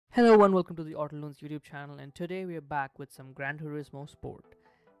Hello and welcome to the Autoloons YouTube channel, and today we are back with some Gran Turismo Sport.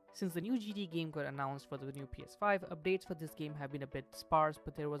 Since the new GT game got announced for the new PS5, updates for this game have been a bit sparse,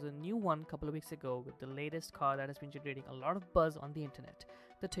 but there was a new one a couple of weeks ago with the latest car that has been generating a lot of buzz on the internet,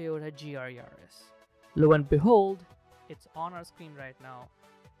 the Toyota GR Yaris. Lo and behold, it's on our screen right now,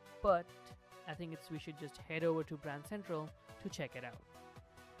 but I think we should just head over to Brand Central to check it out.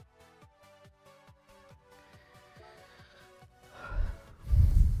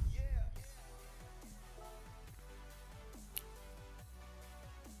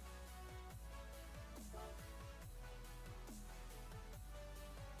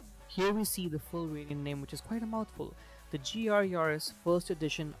 Here we see the full variant name, which is quite a mouthful, the GR Yaris First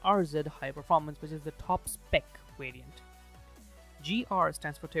Edition RZ High Performance, which is the top spec variant. GR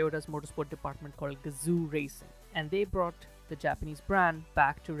stands for Toyota's motorsport department called Gazoo Racing, and they brought the Japanese brand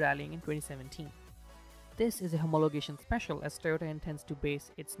back to rallying in 2017. This is a homologation special, as Toyota intends to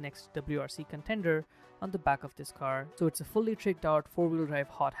base its next WRC contender on the back of this car, so it's a fully tricked out 4-wheel drive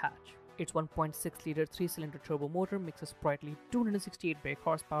hot hatch. Its 1.6-liter 3-cylinder turbo motor makes a sprightly 268 brake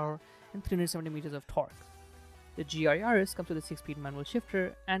horsepower and 370 meters of torque. The GR Yaris comes with a 6-speed manual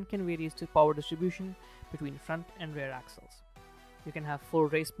shifter and can vary its power distribution between front and rear axles. You can have full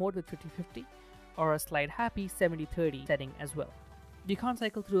race mode with 50-50 or a slide-happy 70-30 setting as well. You can't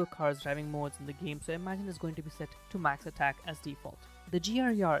cycle through a car's driving modes in the game, so I imagine it's going to be set to max attack as default. The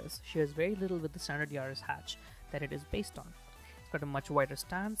GR Yaris shares very little with the standard Yaris hatch that it is based on. Got a much wider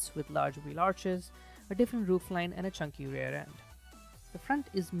stance with large wheel arches, a different roofline, and a chunky rear end. The front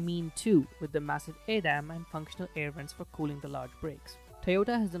is mean too, with the massive air dam and functional air vents for cooling the large brakes.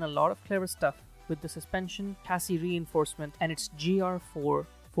 Toyota has done a lot of clever stuff with the suspension, chassis reinforcement, and its GR4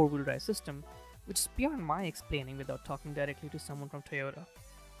 4-wheel drive system, which is beyond my explaining without talking directly to someone from Toyota.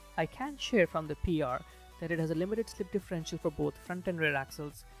 I can share from the PR that it has a limited slip differential for both front and rear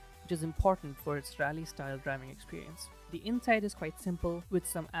axles, which is important for its rally-style driving experience. The inside is quite simple, with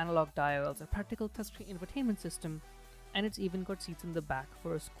some analog dials, a practical touchscreen infotainment system, and it's even got seats in the back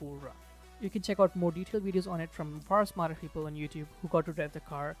for a school run. You can check out more detailed videos on it from far smarter people on YouTube who got to drive the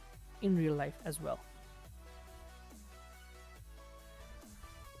car in real life as well.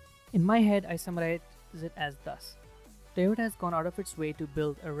 In my head, I summarize it as thus. Toyota has gone out of its way to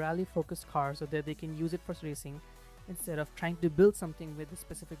build a rally-focused car so that they can use it for racing instead of trying to build something with a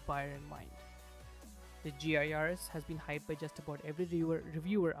specific buyer in mind. The GR Yaris has been hyped by just about every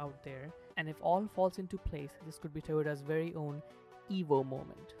reviewer out there, and if all falls into place, this could be Toyota's very own Evo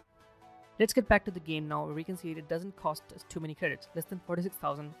moment. Let's get back to the game now, where we can see it doesn't cost us too many credits, less than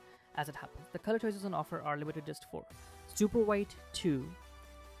 46,000 as it happens. The color choices on offer are limited to just 4. Super White 2,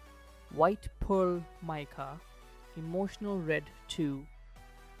 White Pearl Mica, Emotional Red 2,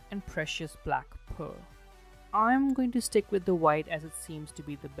 and Precious Black Pearl. I'm going to stick with the white as it seems to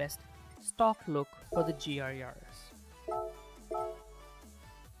be the best stock look for the GR Yaris.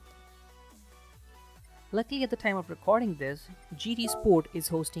 Luckily, at the time of recording this, GT Sport is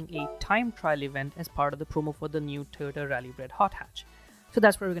hosting a time trial event as part of the promo for the new Toyota Rally Red Hot Hatch, so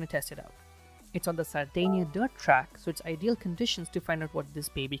that's where we're going to test it out. It's on the Sardinia dirt track, so it's ideal conditions to find out what this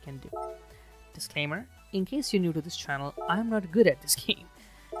baby can do. Disclaimer, in case you're new to this channel, I'm not good at this game,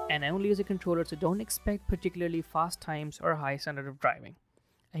 and I only use a controller, so don't expect particularly fast times or high standard of driving.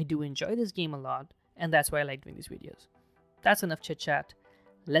 I do enjoy this game a lot, and that's why I like doing these videos. That's enough chit chat,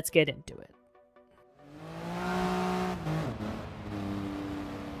 let's get into it.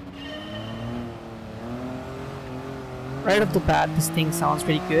 Right off the bat, this thing sounds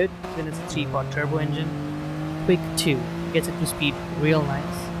pretty good, then it's a 3-pot turbo engine. Quick 2, gets it to speed real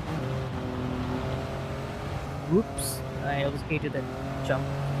nice. Whoops, I always hated that jump,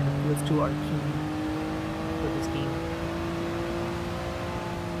 and it feels too arcade for this game.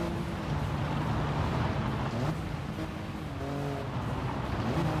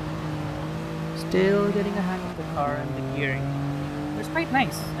 Still getting a hang of the car and the gearing. It's quite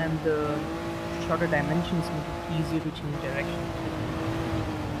nice, and the shorter dimensions make it easier to change direction.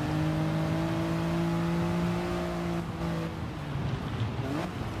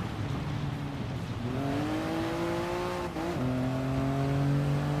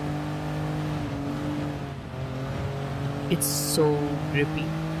 It's so grippy.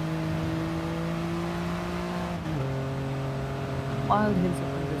 Mild hints of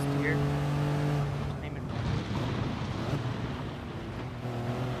understeer. Time it.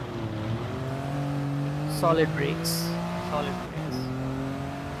 Solid brakes. Solid brakes.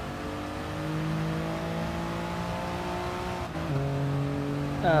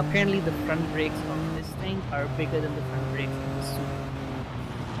 Apparently the front brakes of this thing are bigger than the front brakes of the Super.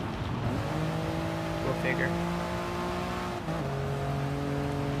 Go figure.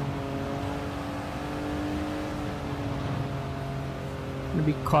 I'm gonna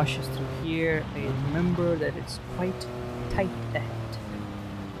be cautious through here. I remember that it's quite tight ahead.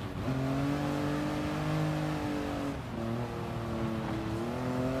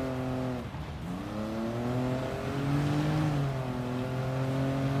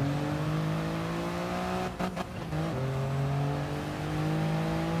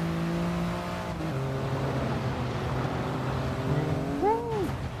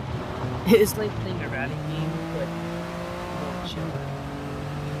 It's like playing a rally game, but more chill.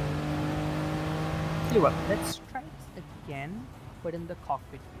 Tell you what, let's try this again, but in the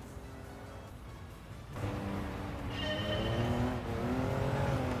cockpit view.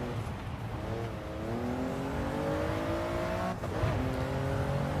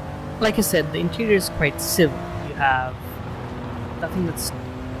 Like I said, the interior is quite civil. You have nothing that's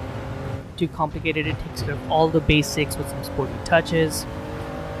too complicated. It takes care of all the basics with some sporty touches.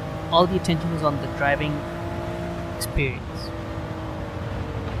 All the attention is on the driving experience.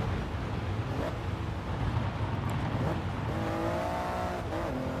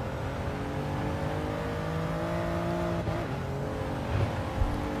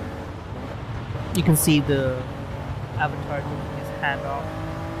 You can see the avatar taking his hand off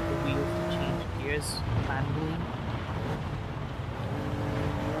the wheels to change gears manually.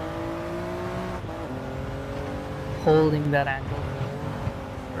 Holding that angle,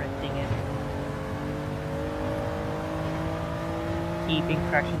 correcting it, keeping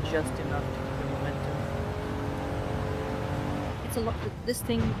traction just enough to keep the momentum. It's a lot. This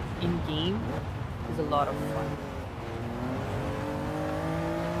thing in game is a lot of fun.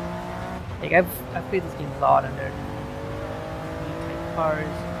 Like I've played this game a lot under type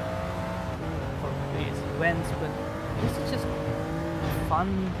cars for various events, but this is just fun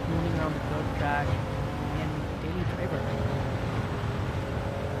moving around the dirt track and daily driver.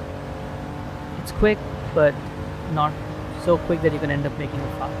 It's quick, but not so quick that you can end up making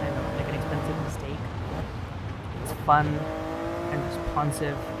like an expensive mistake. It's fun and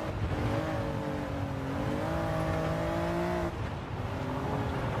responsive.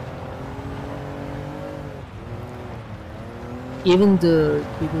 Even the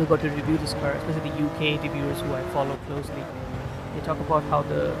people who got to review this car, especially the UK reviewers who I follow closely, they talk about how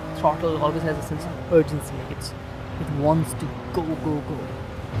the throttle always has a sense of urgency, like it wants to go, go, go.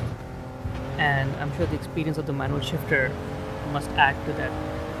 And I'm sure the experience of the manual shifter must add to that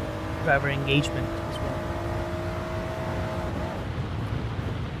driver engagement as well.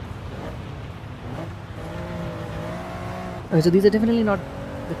 Okay, so these are definitely not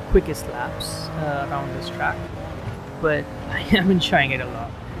the quickest laps around this track, but I am enjoying it a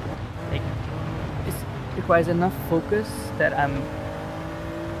lot. Like, it requires enough focus that I'm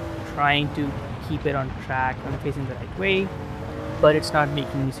trying to keep it on track, I'm facing the right way, but it's not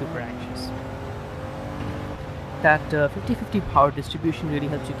making me super anxious. That 50-50 power distribution really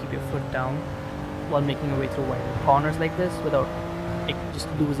helps you keep your foot down while making your way through wider corners like this without like, just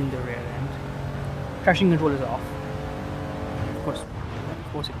losing the rear end. Traction control is off. Of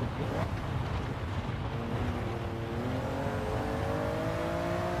course it would be.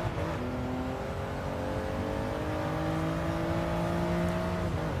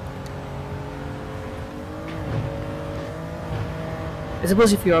 I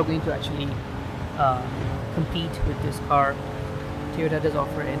suppose if you are going to actually compete with this car, Toyota does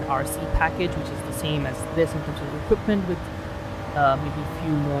offer an RC package, which is the same as this in terms of equipment, with maybe a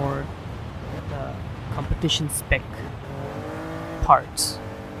few more competition spec parts.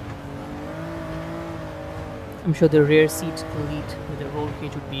 I'm sure the rear seat delete with a roll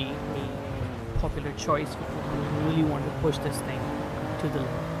cage would be a popular choice for people who really want to push this thing to the limit.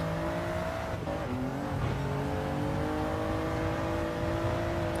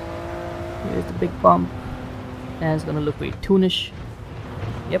 Here's the big bump, and it's gonna look very toonish.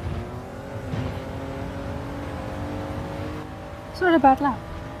 Yep. It's not a bad lap.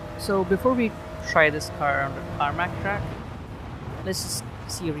 So before we try this car on the tarmac track, let's just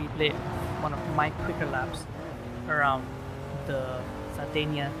see a replay of one of my quicker laps around the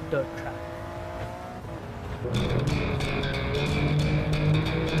Sardinia dirt track.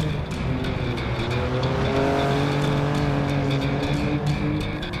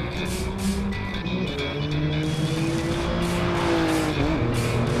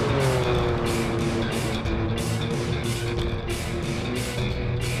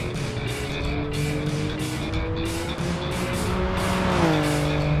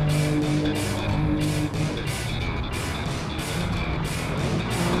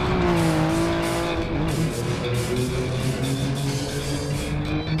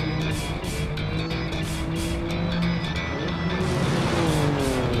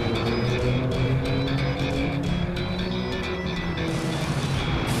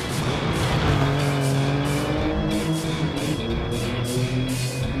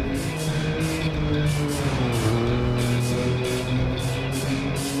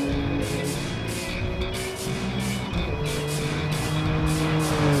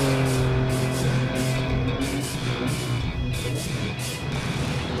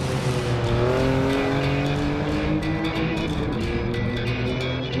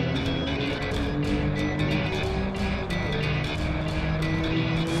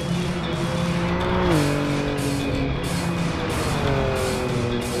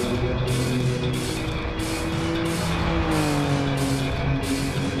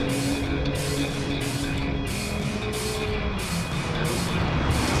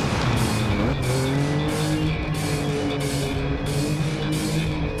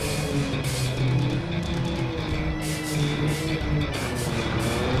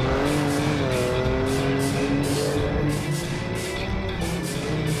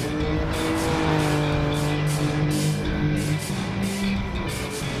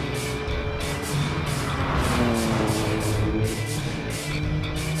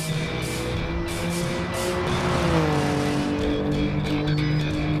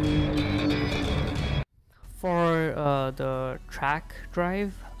 track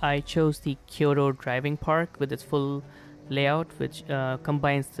drive, I chose the Kyoto Driving Park with its full layout, which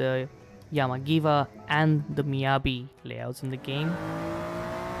combines the Yamagiwa and the Miyabi layouts in the game.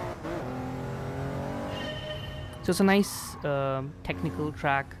 So it's a nice technical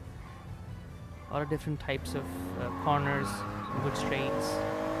track, a lot of different types of corners, good straights.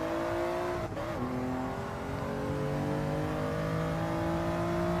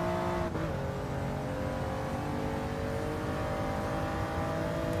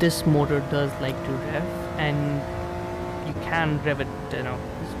 This motor does like to rev, and you can rev it,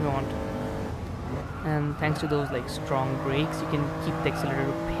 if you want. And thanks to those like strong brakes, you can keep the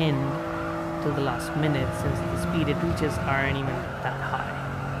accelerator pinned till the last minute, since the speed it reaches aren't even that high.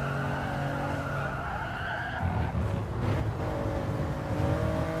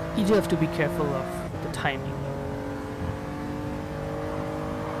 You do have to be careful of the timing.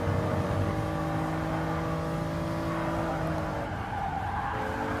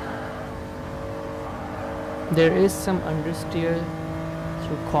 There is some understeer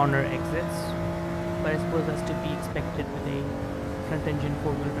through corner exits, but I suppose that's to be expected with a front-engine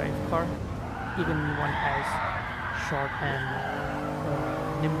four-wheel drive car, even one as short and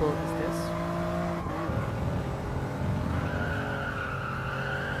nimble as this.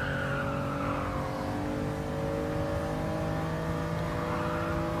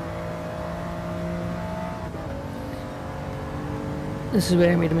 This is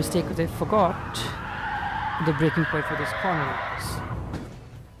where I made a mistake, because I forgot the braking point for this corner is.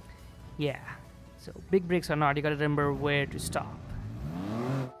 Yeah, so big brakes or not, you gotta remember where to stop.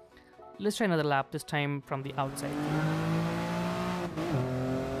 Let's try another lap, this time from the outside view.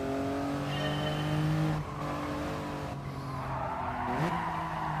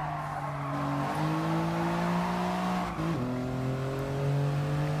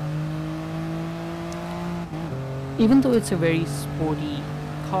 Even though it's a very sporty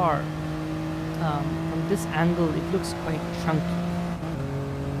car, from this angle it looks quite chunky.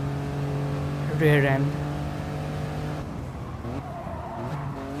 Rear end.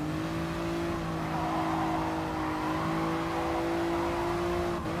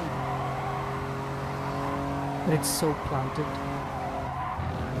 But it's so planted.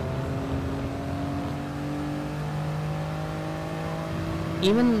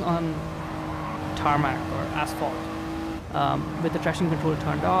 Even on tarmac or asphalt, with the traction control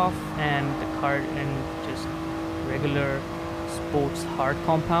turned off and the car in just regular sports hard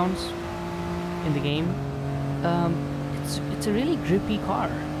compounds in the game, it's a really grippy car,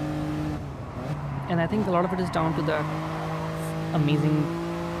 and I think a lot of it is down to the amazing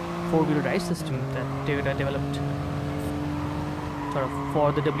four-wheel drive system that Toyota developed sort of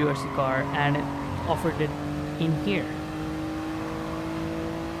for the WRC car, and it offered it in here.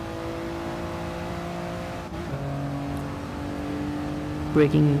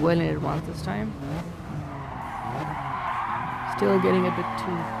 Braking well in advance this time. Still getting a bit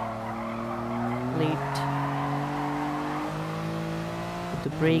too late with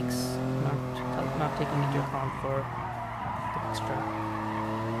the brakes, not taking into account for the extra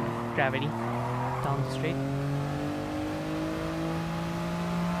gravity down the straight.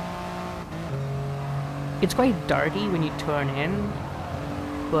 It's quite darty when you turn in,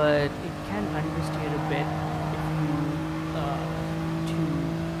 but it can understeer a bit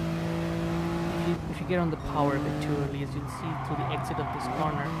if you get on the power a bit too early, as you'll see through the exit of this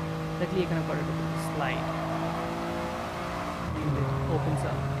corner. Luckily I kind of got it a bit of a slide, and it opens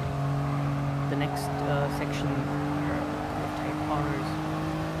up the next section are tight corners.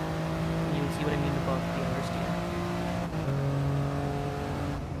 You'll see what I mean about the understeer.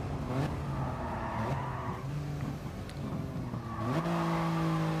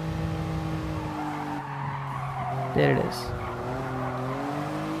 There it is.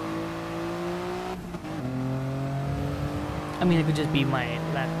 I mean, it could just be my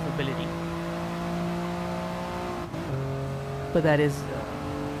lack of ability, but that is a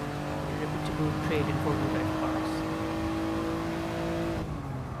reputable trait in four-wheel drive cars.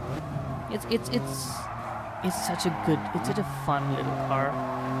 It's such a fun little car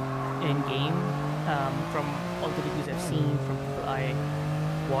in game. From all the reviews I've seen from people I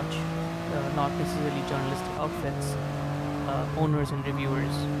watch, not necessarily journalistic outfits, owners and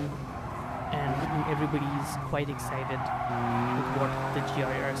reviewers. And everybody's quite excited with what the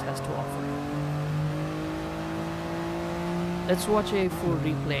Yaris has to offer. Let's watch a full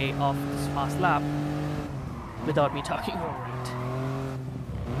replay of this fast lap without me talking over it.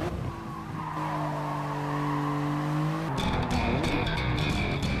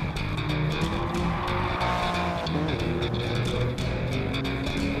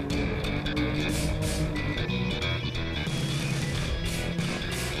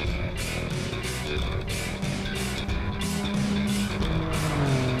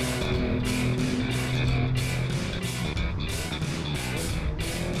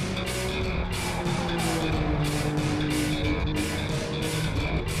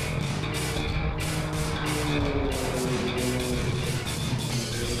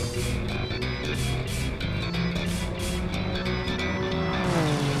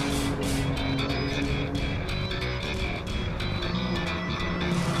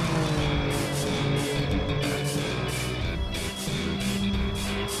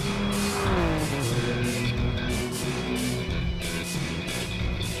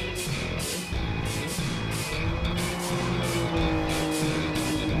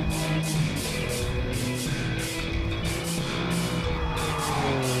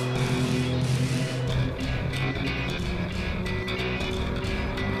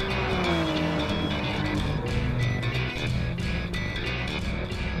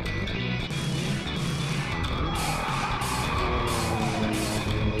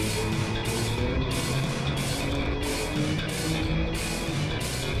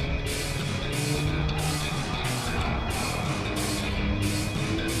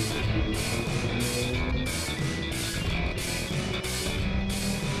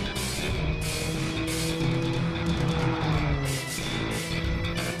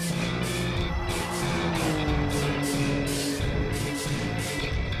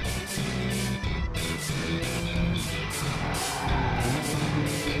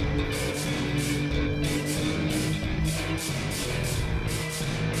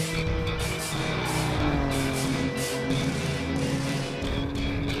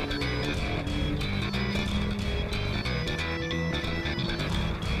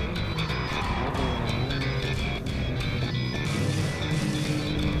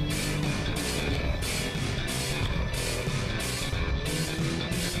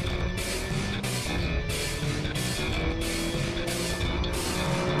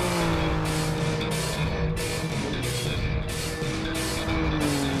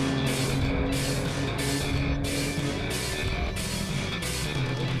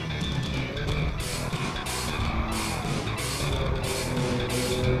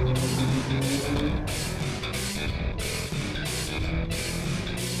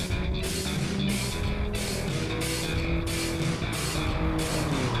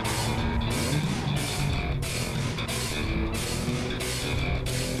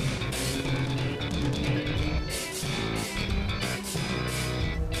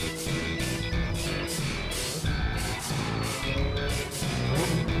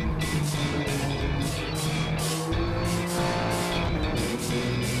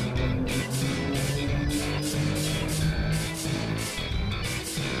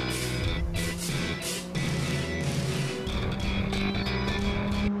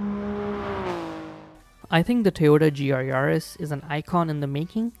 I think the Toyota GR Yaris is an icon in the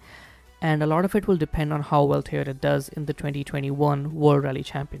making, and a lot of it will depend on how well Toyota does in the 2021 World Rally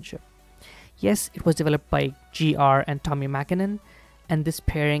Championship. Yes, it was developed by GR and Tommy Mäkinen, and this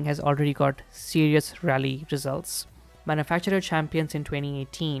pairing has already got serious rally results. Manufacturer champions in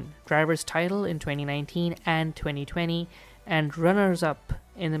 2018, driver's title in 2019 and 2020, and runners-up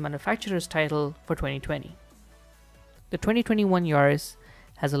in the manufacturer's title for 2020. The 2021 Yaris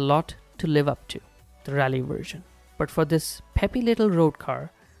has a lot to live up to, the rally version, but for this peppy little road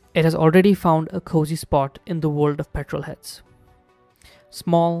car, it has already found a cozy spot in the world of petrol heads.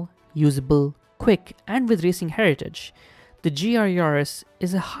 Small, usable, quick, and with racing heritage, the GR Yaris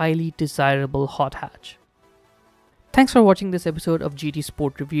is a highly desirable hot hatch. Thanks for watching this episode of GT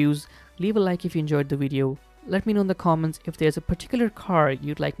Sport Reviews. Leave a like if you enjoyed the video. Let me know in the comments if there's a particular car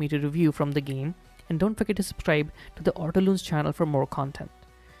you'd like me to review from the game, and don't forget to subscribe to the Autoloons channel for more content.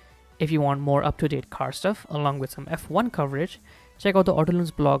 If you want more up-to-date car stuff along with some F1 coverage, check out the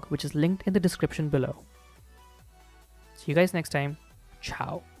Autoloons blog, which is linked in the description below. See you guys next time.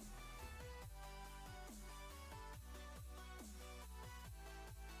 Ciao.